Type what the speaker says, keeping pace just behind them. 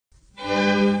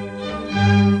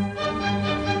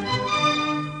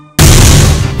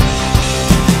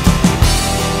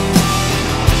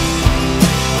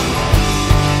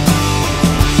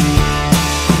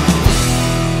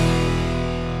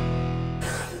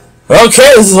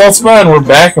Okay, this is Ultimate, and we're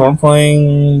back, and we're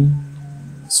playing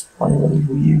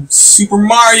Super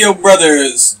Mario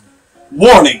Brothers.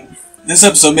 Warning: this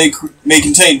episode may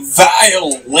contain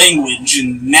vile language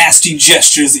and nasty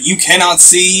gestures that you cannot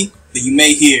see, that you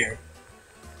may hear.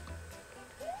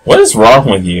 What is wrong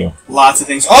with you? Lots of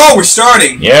things. Oh, we're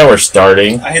starting! Yeah, we're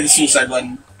starting. I hit the suicide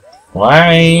button.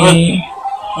 Why?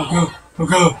 Okay.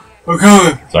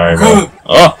 Sorry, bro.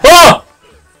 Oh! Oh!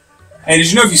 Hey,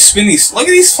 did you know if you spin these... Look at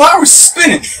these flowers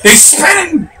spinning! They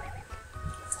spinning!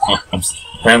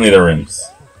 Apparently they're rims.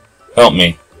 Help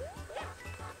me.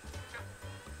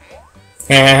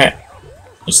 You're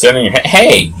standing your head.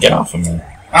 Hey! Get off of me.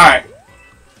 Alright.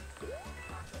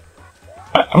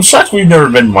 I'm shocked we've never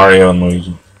been Mario and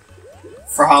Luigi.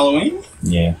 For Halloween?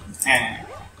 Yeah. Eh.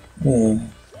 Too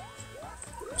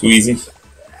easy?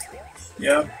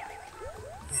 Yep.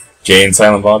 Jay and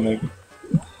Silent Bob, maybe?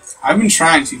 I've been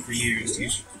trying to for years to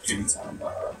use Jay and Silent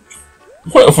Bob.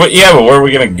 What, yeah, but where are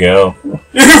we gonna go? Where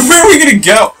are we gonna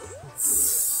go?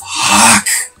 Fuck!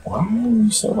 Why are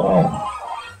you so low?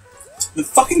 The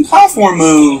fucking platform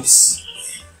moves!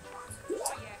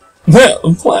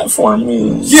 The platform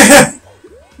moves. Yeah!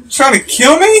 You trying to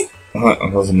kill me?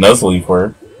 That was a Nuzleaf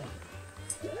word.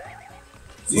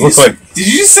 Did you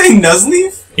just say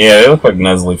Nuzleaf? Yeah, they look like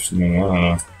Nuzleaf to me. I don't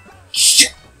know. Shit!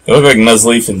 They look like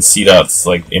Nuzleaf and Seedot's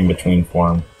like in between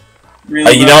form.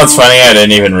 Really You know what's funny? I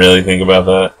didn't even really think about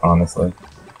that, honestly.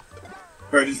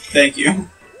 Thank you.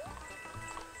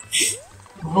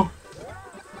 Wow,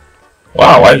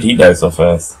 why did he die so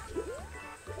fast?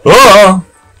 Oh!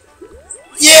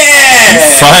 Yeah! You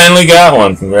finally got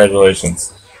one.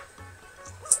 Congratulations.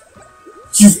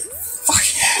 You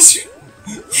fucking ass!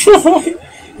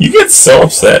 You get so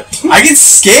upset. I get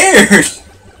scared!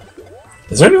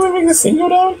 Is there any way to make this thing go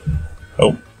down?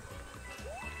 Oh.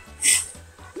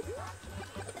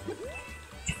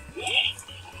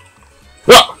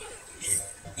 Oh.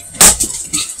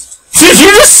 Did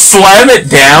you just slam it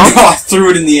down? Oh, I threw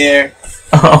it in the air.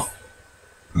 Oh.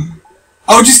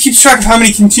 Oh, it just keeps track of how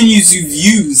many continues you've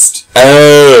used.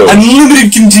 Oh.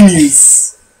 Unlimited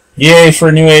continues. Yay for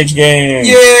a new age game.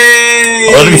 Yay!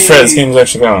 Well, to be fair, this game is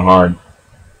actually kind of hard.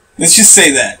 Let's just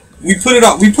say that. We put it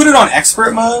on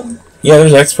expert mode. Yeah,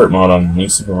 there's expert mode on New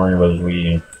Super Mario Bros. Wii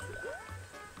U.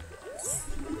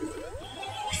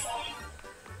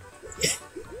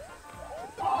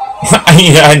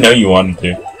 Yeah, I know you wanted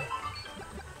to.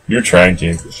 You're trying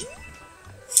to.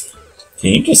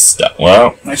 Can you just stop?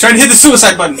 Well, I tried to hit the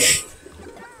suicide button. I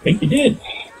think you did.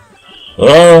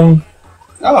 Oh,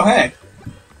 hey.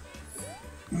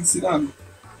 Let's see that.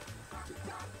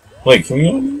 Wait, can we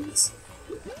open this?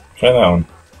 Try that one.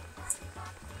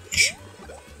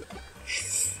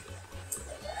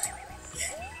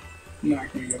 No, I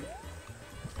can't go.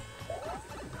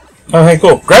 Oh, hey,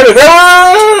 cool. Grab it!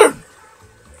 Grab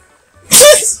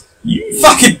it! You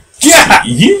fucking yeah!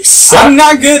 You suck. I'm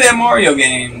not good at Mario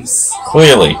games.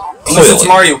 Clearly. Unless it's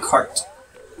Mario Kart.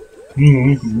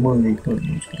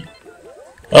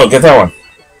 Oh, get that one.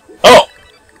 Oh!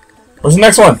 Where's the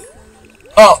next one?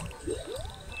 Oh!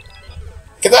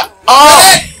 Get that!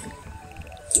 Oh!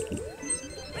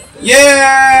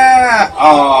 Yeah!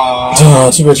 Aww.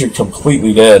 Oh, too bad you're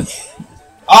completely dead.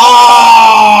 I'm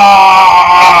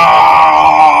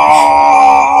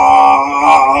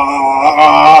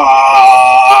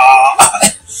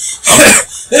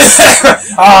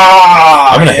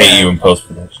gonna hate you in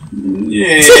post-production.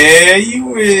 Yeah, you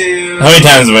will. How many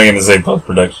times am I gonna say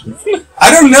post-production?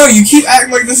 I don't know, you keep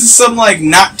acting like this is some, like,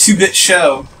 not 2-bit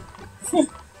show.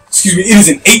 Excuse me, it is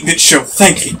an 8-bit show,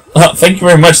 thank you. Thank you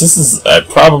very much, this is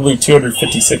probably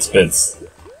 256 bits.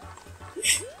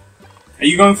 Are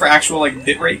you going for actual, like,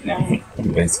 bitrate now?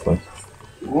 Basically.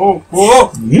 Whoa,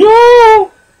 whoa!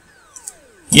 No!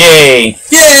 Yay!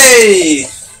 Yay!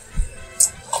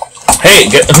 Hey,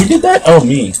 who did that? Oh,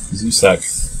 me. Because you suck.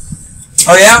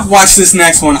 Oh yeah? Watch this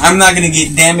next one. I'm not gonna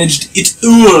get damaged. It's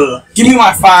Give me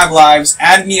my 5 lives,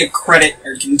 add me a credit,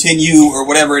 or continue, or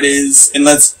whatever it is, and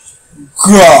let's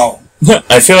go!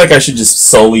 I feel like I should just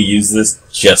solely use this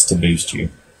just to boost you.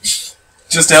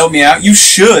 Just to help me out? You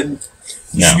should.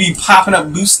 You No. should be popping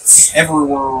up boosts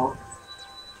everywhere.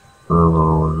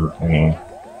 Anyway.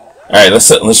 Alright, let's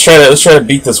try to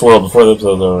beat this world before the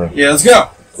episode's over. Yeah, let's go.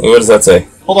 What does that say?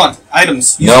 Hold on.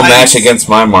 Items. Use No items. match against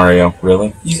my Mario.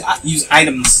 Really? Use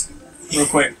items. Real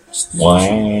quick. Why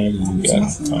you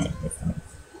got time?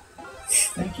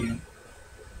 Thank you.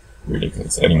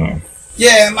 Ridiculous. Anyway.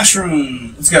 Yeah,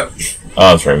 mushroom. Let's go.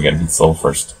 Oh, that's right. We gotta beat this level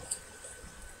first.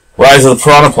 Rise of the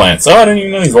Piranha Plants. Oh, I didn't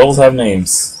even know these levels have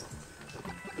names.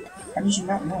 How did you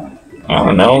not know? I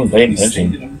don't know. Pay You stated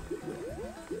attention. them.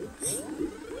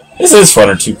 This is fun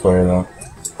or 2-player though.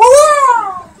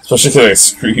 Especially because I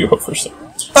screw you up for some.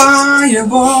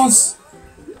 Fireballs.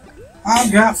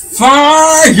 I've got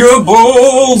fireballs.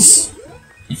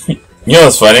 You know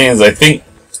what's funny is I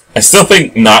still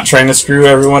think not trying to screw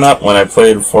everyone up when I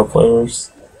played 4 players.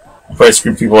 I probably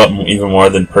screw people up even more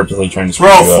than purposely trying to screw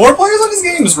you up. Bro, 4 players on this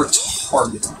game is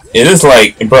retarded. It is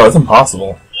like, bro, it's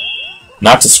impossible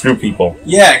not to screw people.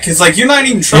 Yeah, because like you're not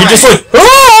even trying. You're just like,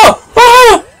 ah!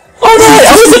 Ah! Oh no,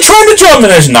 I wasn't trying to jump,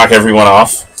 and I just knock everyone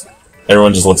off.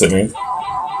 Everyone just looks at me.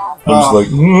 I'm just like,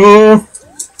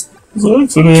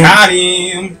 it's an accident. Got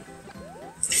him.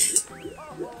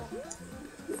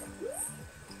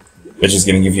 Bitch is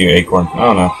gonna give you an acorn. I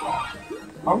don't know.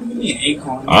 Why would you give me an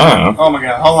acorn? I don't know. Oh my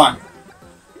god, hold on.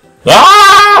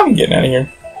 Ah! I'm getting out of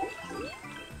here.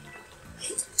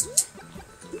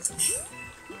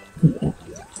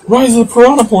 Rise of the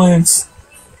piranha plants.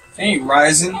 They ain't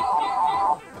rising.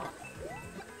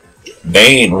 They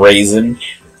ain't raising.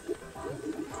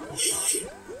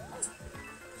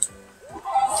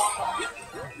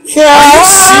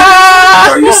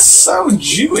 Bro, you're so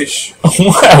Jewish.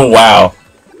 Wow.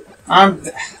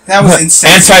 That was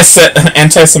insane.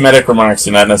 Anti-Semitic remarks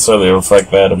do not necessarily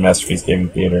reflect that of Masterpiece Gaming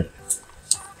Theater.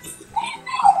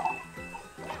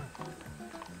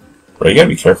 Bro, you gotta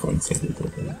be careful when you say things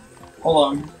like that. Hold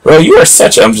on. Bro, you are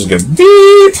such a... I'm just gonna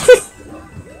beep!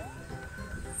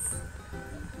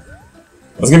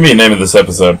 That's gonna be the name of this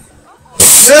episode.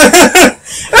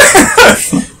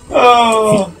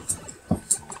 Oh.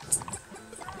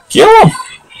 Kill him!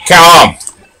 Kill him!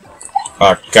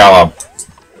 Kill him.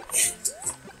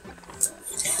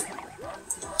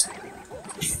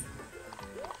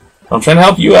 I'm trying to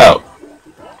help you out.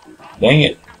 Dang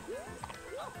it.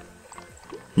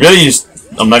 Really? You just...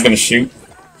 I'm not gonna shoot?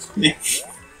 Yeah.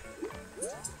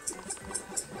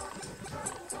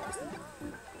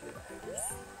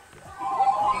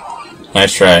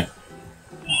 Nice try. And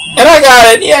I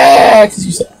got it! Yeah! Because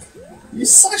you suck. You're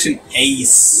such an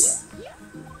ace.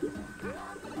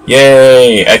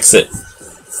 Yay! Exit.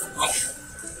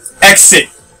 Exit.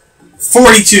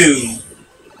 42.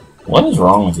 What is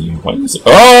wrong with you? What is it?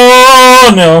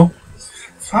 Oh no!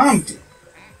 Calm down.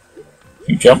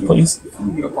 You jump, please. Let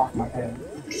me get off my head.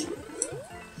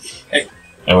 Hey.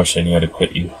 I wish I knew how to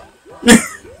quit you.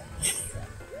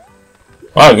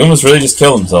 Wow, Goombas really just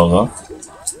killed themselves, huh?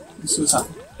 This was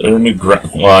happening. They're new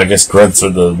well, I guess grunts are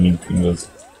the new Goombas.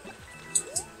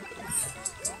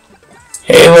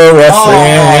 Halo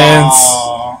reference!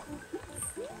 Aww.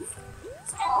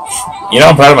 You know,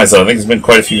 I'm proud of myself. I think it's been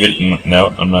quite a few videos.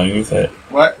 No, I'm not even gonna say it.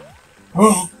 What?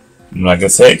 Oh. I'm not gonna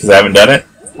say it because I haven't done it.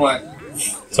 What?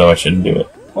 So I shouldn't do it.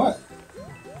 What?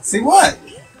 See what?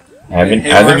 I haven't.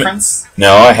 Halo reference?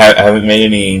 No, I haven't made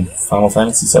any Final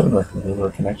Fantasy VII references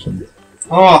or connections.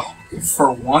 Oh,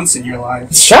 for once in your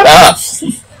life. Shut up!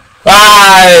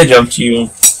 I jumped you.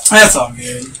 That's all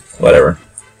good. Whatever.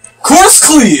 Course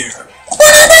clear!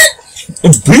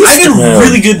 I did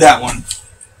really good that one.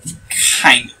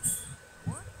 Kind of.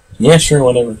 Yeah, sure,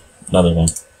 whatever. Another one.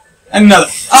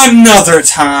 Another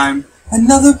time.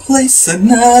 Another place,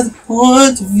 another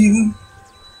point of view.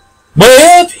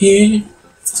 Way up here,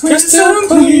 crystal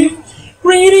clear,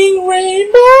 reading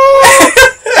rainbow.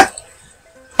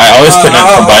 I always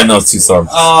cannot combine those two songs.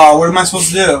 Oh, what am I supposed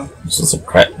to do? I'm supposed to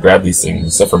grab these things,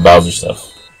 except for Bowser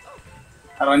stuff.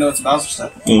 How do I know it's Bowser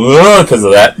stuff? Because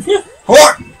of that.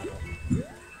 What?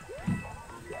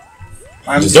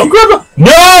 Just don't grab it. No,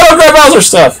 don't grab Bowser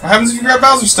stuff. What happens if you grab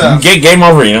Bowser stuff? Game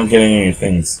over. You don't get any of your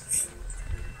things.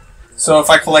 So if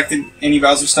I collected any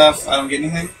Bowser stuff, I don't get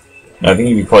anything? I think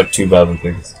if you collect 2 Bowser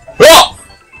things. Oh!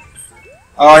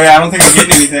 Oh yeah, I don't think I'm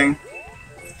getting anything.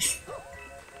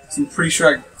 So I'm pretty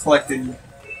sure I collected...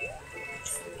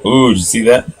 Ooh, did you see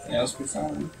that? Yeah, that was pretty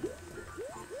solid.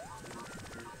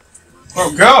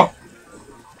 Oh, go!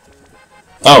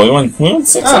 Oh, we won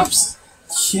 6 ups.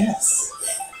 Yes.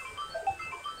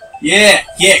 Yeah,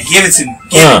 give it to me.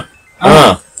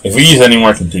 If we use any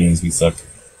more continues, we suck.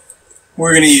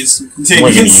 We're gonna use some continues.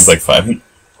 We're gonna use like 5.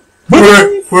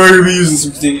 We're gonna be using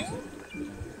some continues.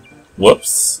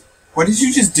 Whoops. What did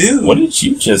you just do? What did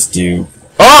you just do?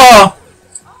 Oh!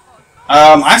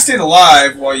 I stayed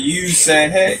alive while you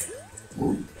said, hey.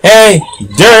 Hey,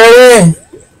 dirty!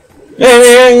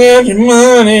 Baby, I got your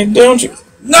money, don't you?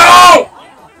 No!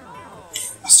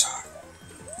 A star.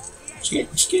 Just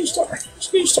get your star.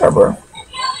 Just get your star, bro.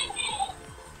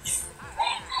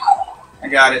 I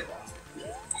got it.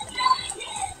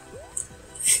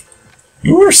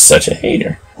 You were such a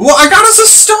hater. Well, I got us a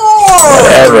star!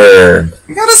 Whatever.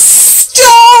 I got a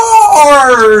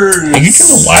star! Can you turn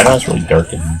the light on? It's really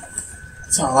dark in here.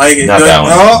 That's how I like it. Not that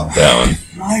one. Oh. That one.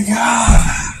 my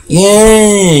god.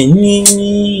 Yeah.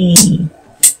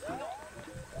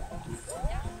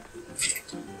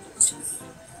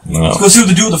 No. Let's go see what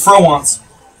the dude with the fro wants.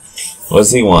 What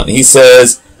does he want? He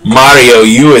says, Mario,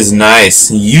 you is nice.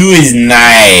 You is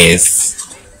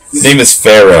nice. His name is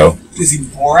Pharaoh. Is he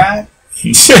Borat?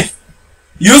 You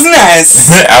was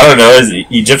nice. I don't know.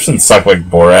 Egyptians suck like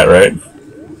Borat, right?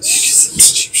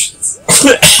 Egyptians.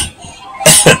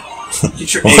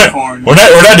 Get your acorn. We're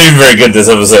not doing very good this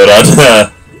episode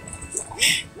on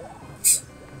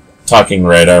talking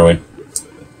right, are we?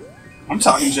 I'm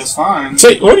talking just fine.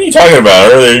 Say, what are you talking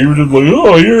about earlier? You were just like,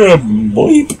 oh, you're a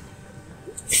bleep.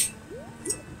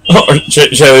 Oh,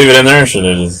 should I leave it in there, or should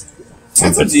I just...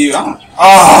 It's up to you.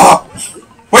 Oh!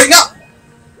 Wait, no!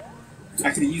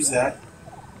 I could have used that.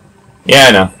 Yeah,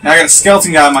 I know. Now I got a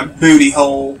skeleton guy in my booty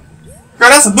hole. Girl,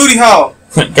 that's a booty hole!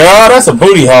 Girl, that's a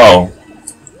booty hole.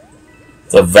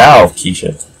 It's a valve,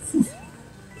 Keisha.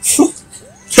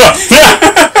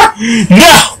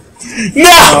 No!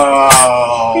 No!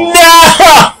 Oh.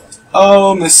 No!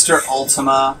 Oh, Mr.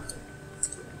 Ultima.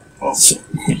 Oh. Shut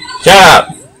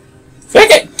up. Pick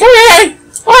it! Come here!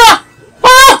 Ah!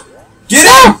 Ah! Get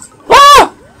him!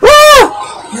 Ah!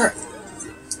 Ah! You're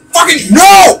fucking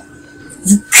no!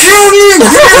 You killed me!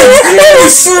 Kill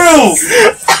yourself!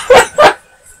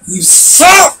 You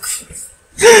suck!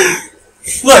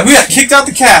 Look, we got kicked out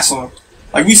the castle.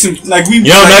 You know, I'm not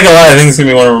gonna lie, I think it's gonna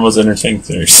be one of our most entertaining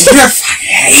series. I fucking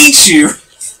hate you!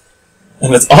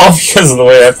 And it's all because of the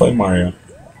way I play Mario.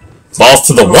 Balls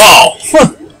to the wall!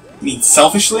 You mean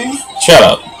selfishly? Shut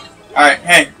up. Alright,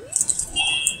 hey.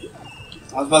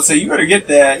 I was about to say, you better get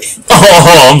that.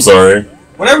 Oh, I'm sorry.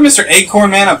 Whatever, Mr.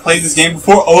 Acorn Man, I've played this game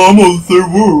before. Oh, I'm on the third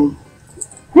world.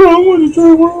 Oh, I'm on the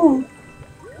third world.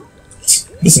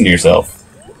 Listen to yourself.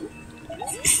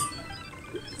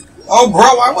 Oh, bro,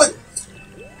 I would.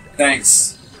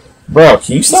 Thanks. Bro,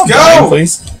 can you stop Let's dying, go!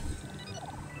 please?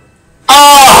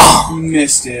 Oh! You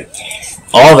missed it.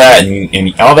 All that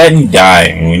and all that and you die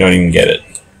and we don't even get it.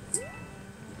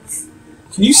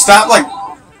 Can you stop,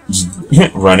 just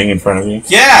running in front of you?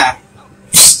 Yeah!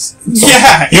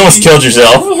 Yeah! You almost killed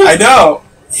yourself. I know!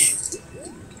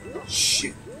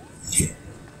 Shit.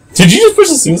 Did you just push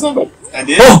the suicide button? I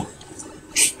did. Oh!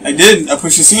 I did. I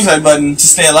pushed the suicide button to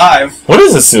stay alive. What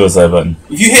is a suicide button?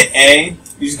 If you hit A,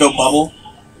 you just go bubble.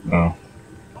 Oh.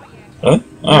 What?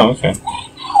 Oh, okay.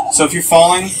 So if you're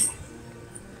falling...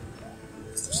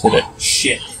 Just hit it.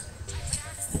 Shit.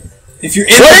 If you're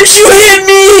in Why didn't you hit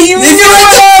me? You If you're in the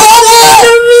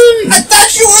bubble! I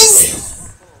thought you was...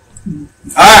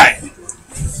 Alright.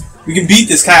 We can beat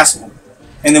this castle.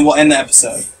 And then we'll end the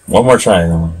episode. One more try.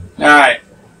 Then Alright.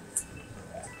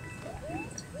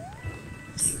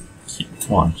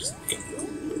 come on. Just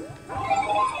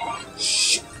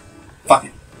Shit. Fuck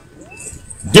it.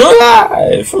 do it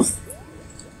live!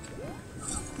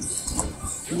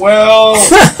 Well...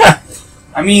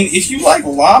 I mean, if you like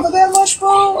lava that much,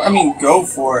 bro, I mean, go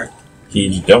for it.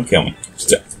 Keej, don't kill me.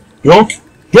 Don't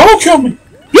kill me!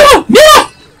 Yeah! Yeah!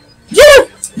 Yeah!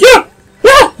 Yeah!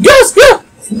 Yeah! Yes! Yeah!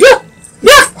 Yeah!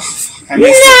 Yeah! I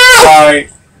missed it. Sorry.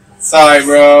 Sorry,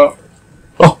 bro.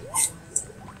 Oh.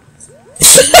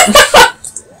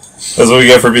 That's what we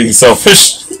get for being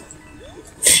selfish.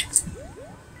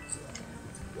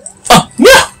 Oh,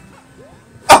 no!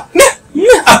 Oh, no!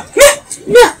 No!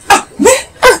 No!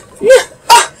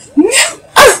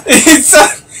 It's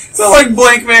so like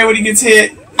Blank Man when he gets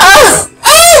hit.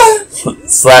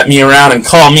 Slap me around and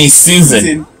call me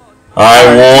Susan.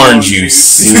 I warned you,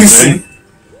 Susan.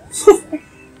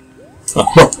 Bro.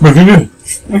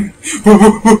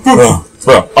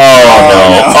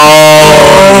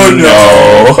 Oh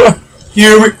no.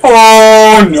 Here we.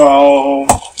 Oh no.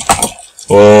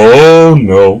 Oh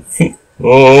no.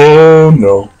 Oh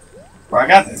no. Bro, I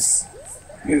got this.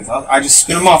 I just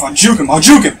spin him off. I'll juke him. I'll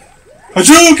juke him. I'll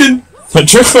juke him. I'm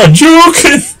joking.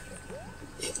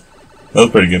 That was a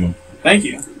pretty good one. Thank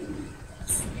you.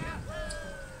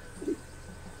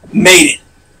 Made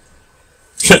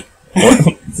it.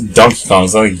 What? Donkey Kong,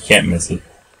 it's not like you can't miss it.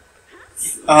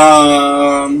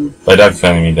 By Donkey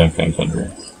Kong, I mean Donkey Kong Country.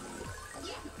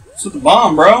 What's with the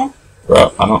bomb, bro?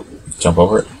 Bro, I don't jump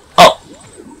over it. Oh!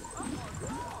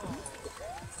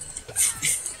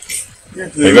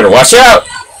 You better watch out!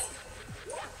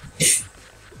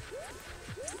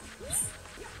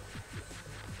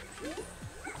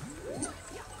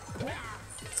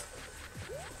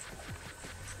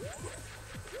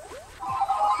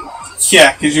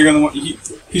 Yeah, because you're the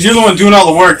one doing all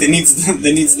the work that needs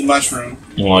the mushroom.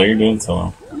 Well, you're doing so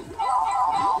well.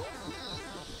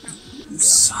 You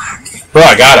suck. Bro,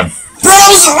 I got him.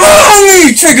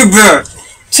 Bro, take it back.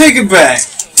 Take it back.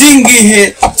 Didn't get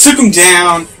hit. Took him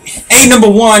down. Ain't number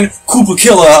one Koopa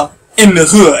Killer in the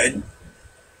hood.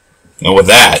 And with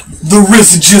that, the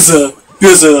RZA Jizza.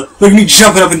 Look at me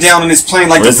jumping up and down on this plane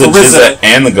like RZA the Jizza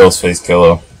and the Ghostface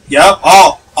Killer. Yep,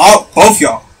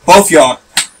 both y'all.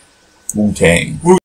 Wu-Tang.